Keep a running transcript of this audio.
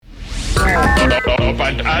Up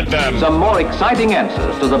and at them. Some more exciting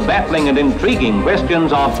answers to the baffling and intriguing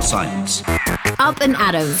questions of Science. Up and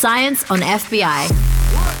Adam, Science on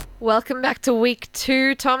FBI. Welcome back to week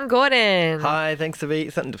 2, Tom Gordon. Hi, thanks to be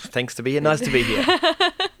here. Nice to be here.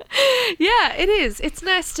 Yeah, it is. It's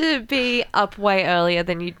nice to be up way earlier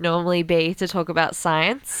than you'd normally be to talk about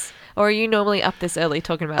science. Or are you normally up this early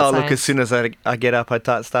talking about science? Oh, look, as soon as I get up, I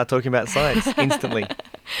start talking about science instantly.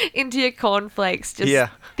 Into your cornflakes,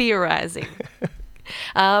 just theorising.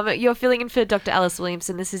 You're filling in for Dr. Alice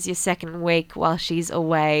Williamson. This is your second week while she's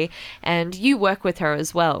away. And you work with her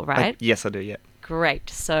as well, right? Yes, I do, yeah. Great.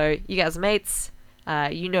 So you guys are mates.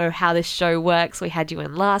 You know how this show works. We had you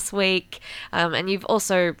in last week. And you've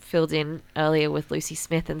also filled in earlier with Lucy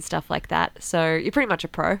Smith and stuff like that. So you're pretty much a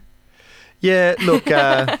pro. Yeah, look,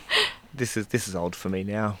 this is old for me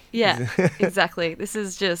now. Yeah, exactly. This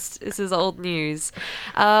is old news.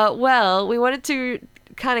 Well, we wanted to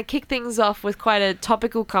kind of kick things off with quite a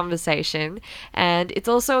topical conversation, and it's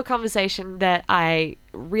also a conversation that I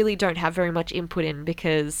really don't have very much input in,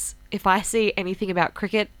 because if I see anything about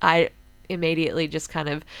cricket, I immediately just kind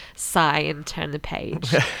of sigh and turn the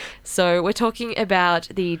page. So we're talking about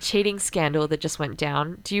the cheating scandal that just went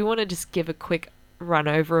down. Do you want to just give a quick run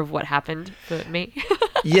over of what happened for me?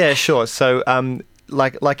 Yeah, sure. So,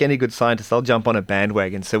 like any good scientist, I'll jump on a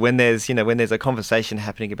bandwagon. So when there's a conversation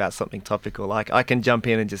happening about something topical, like I can jump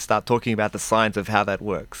in and just start talking about the science of how that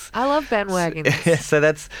works. I love bandwagons. So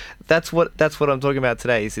that's what I'm talking about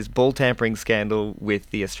today. Is this ball tampering scandal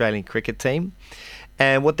with the Australian cricket team.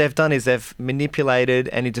 And what they've done is they've manipulated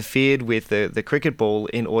and interfered with the cricket ball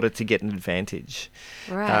in order to get an advantage.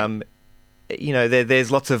 Right.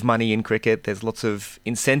 There's lots of money in cricket. There's lots of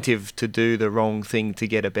incentive to do the wrong thing to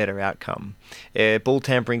get a better outcome. Ball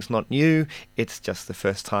tampering's not new. It's just the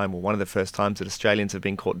first time, or one of the first times, that Australians have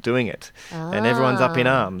been caught doing it. And everyone's up in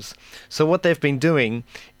arms. So what they've been doing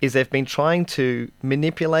is they've been trying to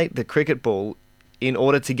manipulate the cricket ball in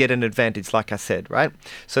order to get an advantage, like I said, right?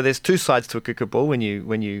 So there's two sides to a cricket ball when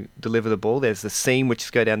you deliver the ball. There's the seam,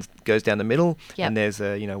 which goes down the middle, and there's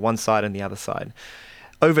one side and the other side.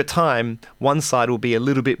 Over time, one side will be a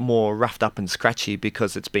little bit more roughed up and scratchy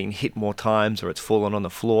because it's been hit more times or it's fallen on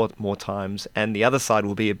the floor more times, and the other side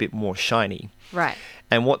will be a bit more shiny. Right.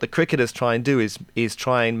 And what the cricketers try and do is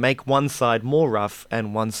try and make one side more rough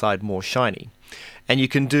and one side more shiny. And you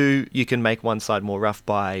can make one side more rough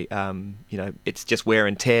by, it's just wear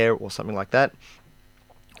and tear or something like that,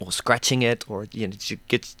 or scratching it, or it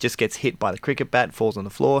just gets hit by the cricket bat, falls on the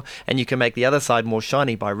floor. And you can make the other side more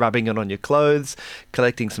shiny by rubbing it on your clothes,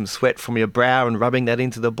 collecting some sweat from your brow and rubbing that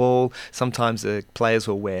into the ball. Sometimes the players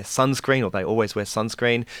will wear sunscreen, or they always wear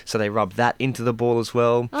sunscreen, so they rub that into the ball as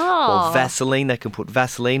well. Oh. Or Vaseline, they can put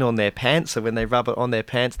Vaseline on their pants, so when they rub it on their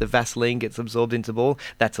pants, the Vaseline gets absorbed into the ball.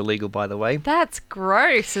 That's illegal, by the way. That's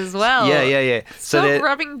gross as well. Yeah. Stop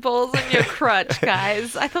rubbing balls on your crutch,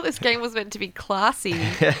 guys. I thought this game was meant to be classy.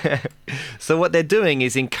 So what they're doing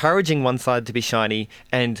is encouraging one side to be shiny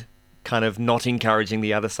and kind of not encouraging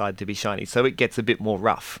the other side to be shiny, so it gets a bit more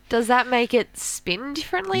rough. Does that make it spin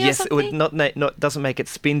differently or yes, something? it would not doesn't make it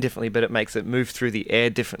spin differently, but it makes it move through the air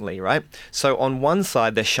differently, right? So on one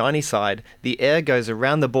side, the shiny side, the air goes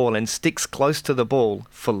around the ball and sticks close to the ball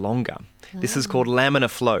for longer. This is called laminar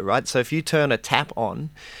flow, right? So if you turn a tap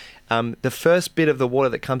on, the first bit of the water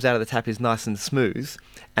that comes out of the tap is nice and smooth,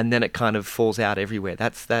 and then it kind of falls out everywhere.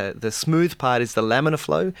 That's the smooth part is the laminar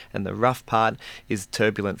flow, and the rough part is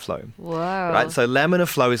turbulent flow. Whoa. Right? So laminar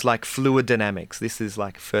flow is like fluid dynamics. This is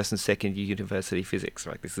like first and second year university physics,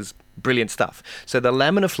 right? This is brilliant stuff. So the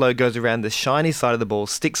laminar flow goes around the shiny side of the ball,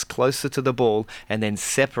 sticks closer to the ball, and then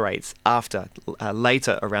separates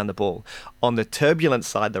later around the ball. On the turbulent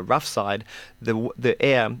side, the rough side, the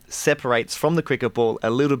air separates from the cricket ball a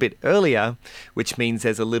little bit earlier, which means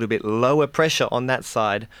there's a little bit lower pressure on that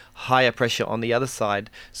side, higher pressure on the other side,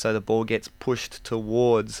 so the ball gets pushed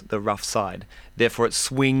towards the rough side. Therefore, it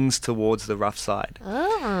swings towards the rough side.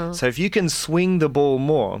 Oh. So if you can swing the ball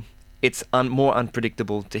more, it's more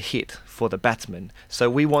unpredictable to hit for the batsman.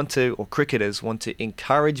 So cricketers want to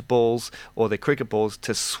encourage balls, or the cricket balls,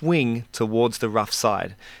 to swing towards the rough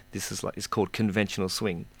side. This is it's called conventional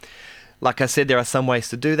swing. Like I said, there are some ways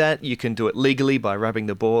to do that. You can do it legally by rubbing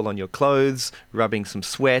the ball on your clothes, rubbing some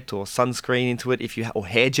sweat or sunscreen into it, or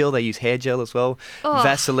hair gel. They use hair gel as well. Oh.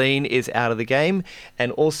 Vaseline is out of the game.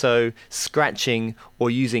 And also scratching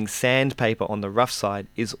or using sandpaper on the rough side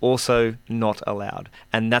is also not allowed.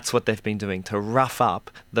 And that's what they've been doing, to rough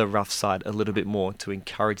up the rough side a little bit more to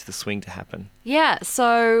encourage the swing to happen. Yeah,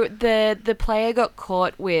 so the player got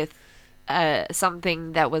caught with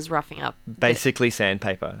something that was roughing up. Basically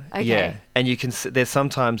sandpaper. Okay. Yeah. And you can there's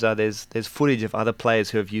sometimes there's footage of other players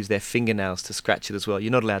who have used their fingernails to scratch it as well.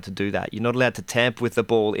 You're not allowed to do that. You're not allowed to tamper with the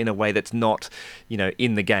ball in a way that's not,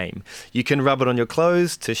 in the game. You can rub it on your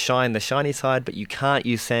clothes to shine the shiny side, but you can't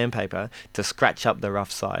use sandpaper to scratch up the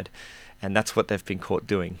rough side. And that's what they've been caught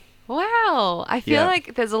doing. Wow. I feel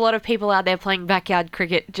like there's a lot of people out there playing backyard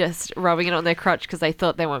cricket just rubbing it on their crotch because they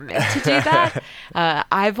thought they were meant to do that.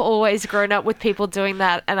 I've always grown up with people doing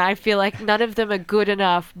that, and I feel like none of them are good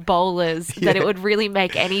enough bowlers that it would really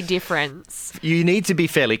make any difference. You need to be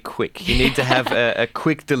fairly quick. You need to have a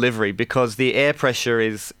quick delivery because the air pressure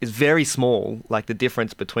is very small, like the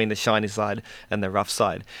difference between the shiny side and the rough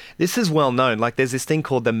side. This is well known. Like there's this thing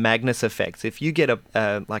called the Magnus effect. If you get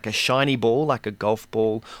a shiny ball, like a golf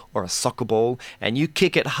ball or a soccer ball, and you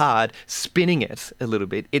kick it hard, spinning it a little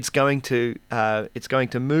bit, it's going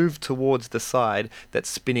to move towards the side that's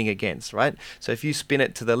spinning against, right? So if you spin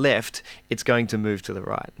it to the left, it's going to move to the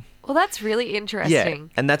right. Well, that's really interesting. Yeah,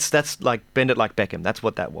 and that's like Bend It Like Beckham. That's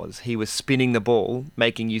what that was. He was spinning the ball,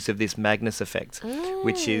 making use of this Magnus effect,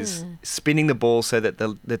 which is spinning the ball so that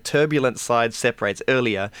the turbulent side separates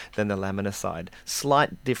earlier than the laminar side.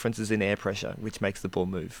 Slight differences in air pressure, which makes the ball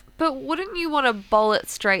move. But wouldn't you want to bowl it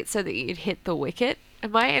straight so that you'd hit the wicket?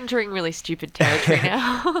 Am I entering really stupid territory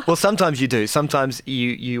now? Well, sometimes you do. Sometimes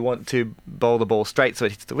you want to bowl the ball straight so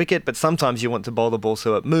it hits the wicket, but sometimes you want to bowl the ball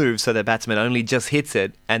so it moves so the batsman only just hits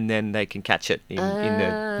it and then they can catch it in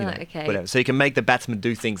the okay. whatever. So you can make the batsman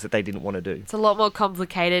do things that they didn't want to do. It's a lot more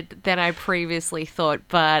complicated than I previously thought,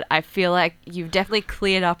 but I feel like you've definitely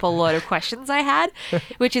cleared up a lot of questions I had,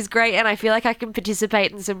 which is great, and I feel like I can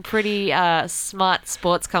participate in some pretty smart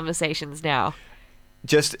sports conversations now.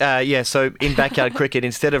 Just so in backyard cricket,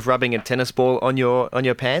 instead of rubbing a tennis ball on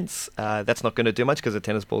your pants, that's not going to do much because a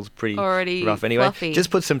tennis ball's pretty already rough anyway. fluffy. Just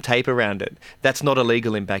put some tape around it. That's not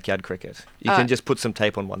illegal in backyard cricket. You can just put some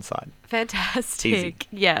tape on one side. Fantastic. Easy.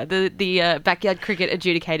 Yeah, the backyard cricket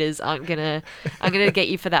adjudicators aren't gonna get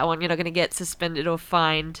you for that one. You're not gonna get suspended or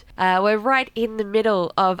fined. We're right in the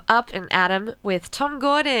middle of Up and Atom with Tom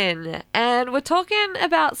Gordon, and we're talking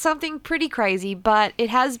about something pretty crazy, but it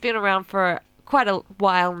has been around for quite a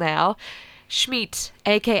while now. Smeat,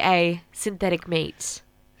 aka synthetic meat.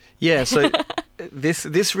 Yeah, so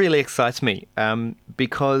this really excites me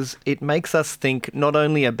because it makes us think not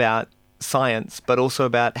only about science but also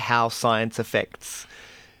about how science affects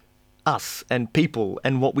us and people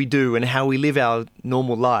and what we do and how we live our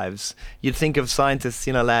normal lives. You'd think of scientists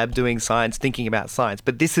in a lab doing science, thinking about science,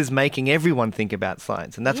 but this is making everyone think about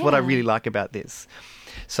science, and that's what I really like about this.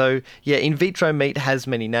 So, in vitro meat has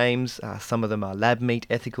many names. Some of them are lab meat,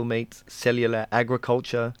 ethical meat, cellular,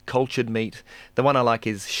 agriculture, cultured meat. The one I like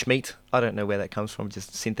is Smeat. I don't know where that comes from,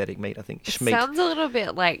 just synthetic meat, I think. Smeat. Sounds a little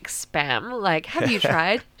bit like spam. Like, have you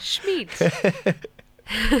tried Smeat?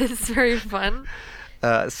 It's very fun.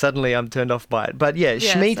 Suddenly I'm turned off by it. But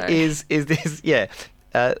Smeat is this,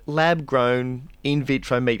 lab-grown in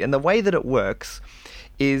vitro meat. And the way that it works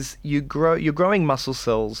is you're growing muscle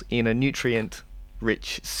cells in a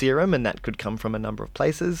nutrient-rich serum, and that could come from a number of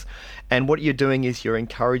places. And what you're doing is you're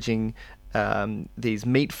encouraging these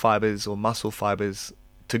meat fibers or muscle fibers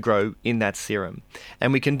to grow in that serum.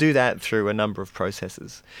 And we can do that through a number of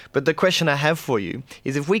processes. But the question I have for you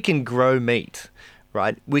is, if we can grow meat,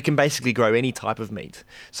 right, we can basically grow any type of meat.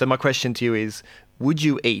 So my question to you is, would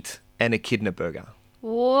you eat an echidna burger?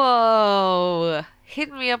 Whoa.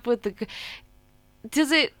 Hit me up with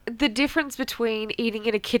the difference between eating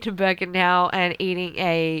an echidna burger now and eating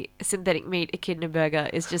a synthetic meat echidna burger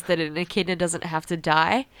is just that an echidna doesn't have to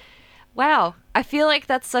die? Wow. I feel like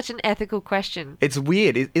that's such an ethical question. It's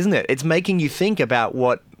weird, isn't it? It's making you think about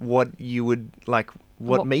what you would like,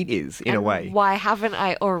 what meat is in a way. Why haven't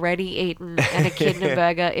I already eaten an echidna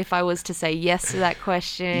burger if I was to say yes to that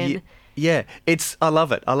question? Yeah, I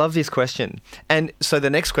love it. I love this question. And so the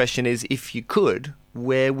next question is, if you could,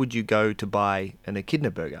 where would you go to buy an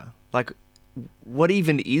echidna burger? Like, what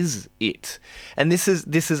even is it? And this is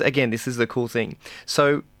the cool thing.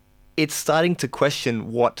 So it's starting to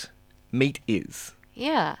question what meat is.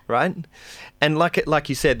 Yeah. Right? And like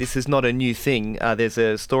you said, this is not a new thing. There's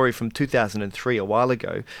a story from 2003, a while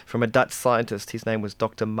ago, from a Dutch scientist. His name was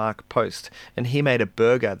Dr. Mark Post. And he made a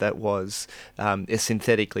burger that was a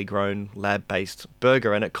synthetically grown, lab-based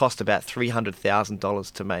burger. And it cost about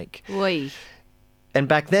 $300,000 to make. Oy. And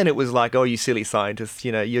back then it was like, oh, you silly scientists,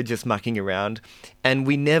 you're just mucking around. And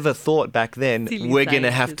we never thought back then we're going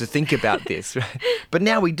to have to think about this. Right? But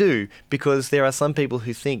now we do, because there are some people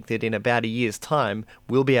who think that in about a year's time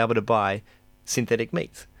we'll be able to buy synthetic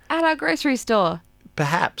meat. At our grocery store.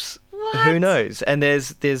 Perhaps. What? Who knows? And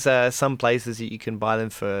there's some places that you can buy them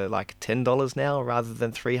for like $10 now rather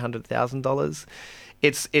than $300,000.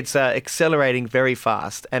 It's accelerating very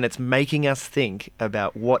fast, and it's making us think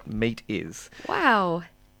about what meat is. Wow.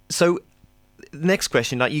 So, next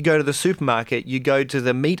question, like you go to the supermarket, you go to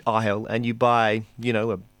the meat aisle and you buy,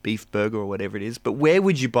 a beef burger or whatever it is, but where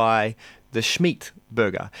would you buy the Smeat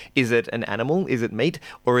burger? Is it an animal? Is it meat?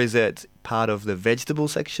 Or is it part of the vegetable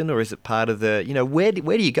section? Or is it part of the, where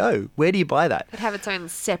do you go? Where do you buy that? It'd have its own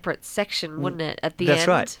separate section, wouldn't it, at the That's end?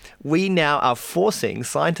 right. We now are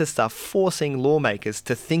scientists are forcing lawmakers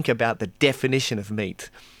to think about the definition of meat.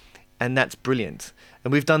 And that's brilliant.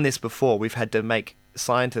 And we've done this before. We've had to make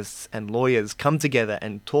scientists and lawyers come together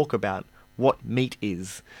and talk about what meat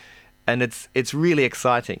is. And it's really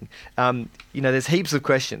exciting. There's heaps of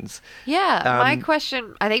questions. Yeah, I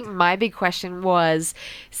think my big question was,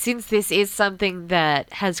 since this is something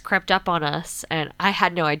that has crept up on us, and I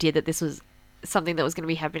had no idea that this was something that was going to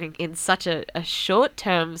be happening in such a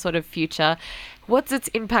short-term sort of future, what's its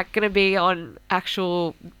impact going to be on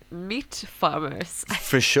actual meat farmers?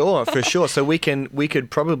 For sure. So we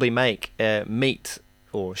could probably make meat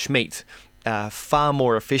or Schmeat far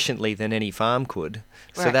more efficiently than any farm could.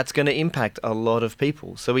 So Right. that's going to impact a lot of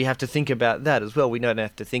people. So we have to think about that as well. We don't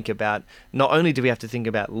have to think about, not only do we have to think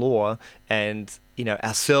about law and,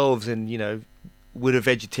 ourselves and, would a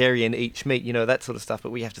vegetarian eat meat, that sort of stuff, but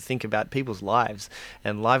we have to think about people's lives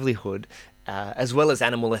and livelihood, as well as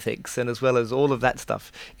animal ethics and as well as all of that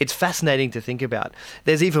stuff. It's fascinating to think about.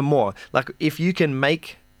 There's even more. Like if you can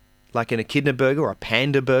make like an echidna burger or a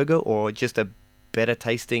panda burger or just a better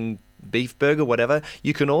tasting beef burger, whatever,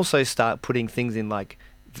 you can also start putting things in like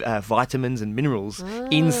vitamins and minerals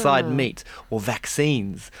inside meat, or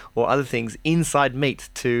vaccines or other things inside meat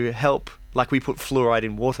to help, like we put fluoride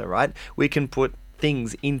in water, right? We can put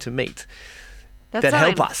things into meat that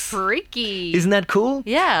help us. Freaky. Isn't that cool?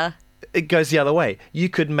 Yeah. It goes the other way. You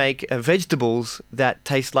could make vegetables that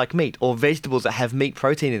taste like meat, or vegetables that have meat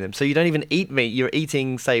protein in them. So you don't even eat meat, you're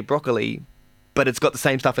eating, say, broccoli, but it's got the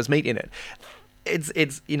same stuff as meat in it. It's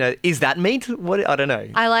is that meat? What, I don't know.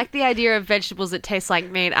 I like the idea of vegetables that taste like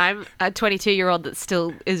meat. I'm a 22-year-old that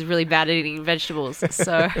still is really bad at eating vegetables,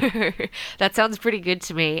 so that sounds pretty good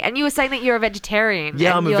to me. And you were saying that you're a vegetarian. Yeah,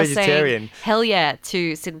 and I'm a you're vegetarian. Saying, hell yeah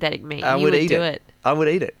to synthetic meat. I you would eat do it. I would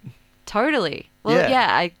eat it. Totally. Well, Yeah.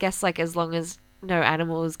 yeah, I guess like as long as no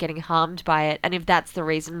animal is getting harmed by it, and if that's the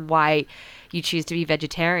reason why you choose to be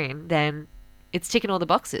vegetarian, then it's ticking all the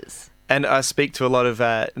boxes. And I speak to a lot of,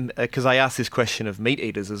 because I ask this question of meat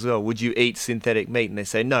eaters as well. Would you eat synthetic meat? And they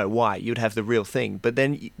say, no, why? You'd have the real thing. But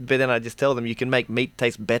then I just tell them you can make meat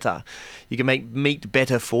taste better. You can make meat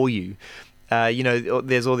better for you.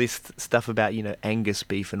 There's all this stuff about, Angus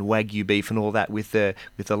beef and Wagyu beef and all that with the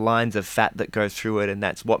lines of fat that go through it. And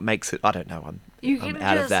that's what makes it, I don't know, I'm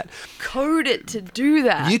out of that. Code it to do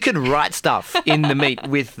that. You could write stuff in the meat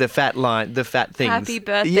with the fat things. Happy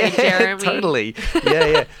birthday, Jeremy. Totally.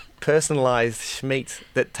 Yeah. Personalized Schmeat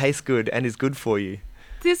that tastes good and is good for you.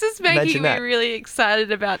 This is making Imagine me that. really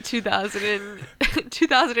excited about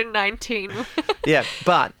 2019. Yeah,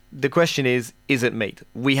 but the question is it meat?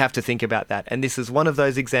 We have to think about that. And this is one of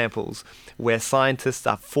those examples where scientists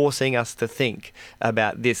are forcing us to think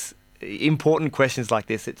about this important questions like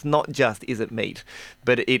this. It's not just, is it meat?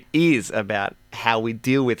 But it is about how we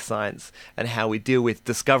deal with science and how we deal with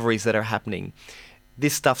discoveries that are happening.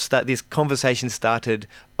 This conversation started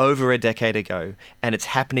over a decade ago, and it's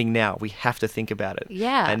happening now. We have to think about it.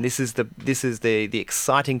 Yeah. And this is the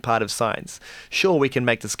exciting part of science. Sure, we can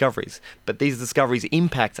make discoveries, but these discoveries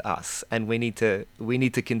impact us, and we need to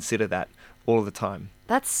consider that all the time.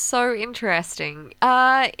 That's so interesting.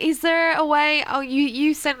 Is there a way... Oh,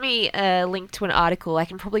 you sent me a link to an article. I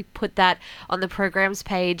can probably put that on the programs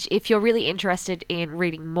page. If you're really interested in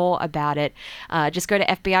reading more about it, just go to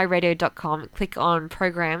fbiradio.com, click on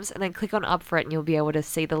programs, and then click on up for it, and you'll be able to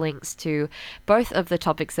see the links to both of the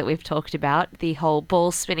topics that we've talked about. The whole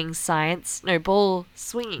ball swinging science. Ball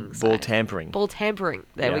tampering. Ball tampering.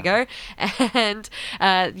 There we go. And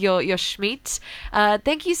your Schmeat.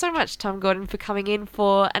 Thank you so much, Tom Gordon, for coming in for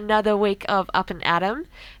another week of Up and Atom.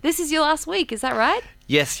 This is your last week, is that right?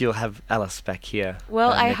 Yes, you'll have Alice back here.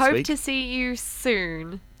 Well, I next hope week. to see you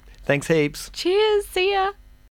soon. Thanks heaps. Cheers. See ya.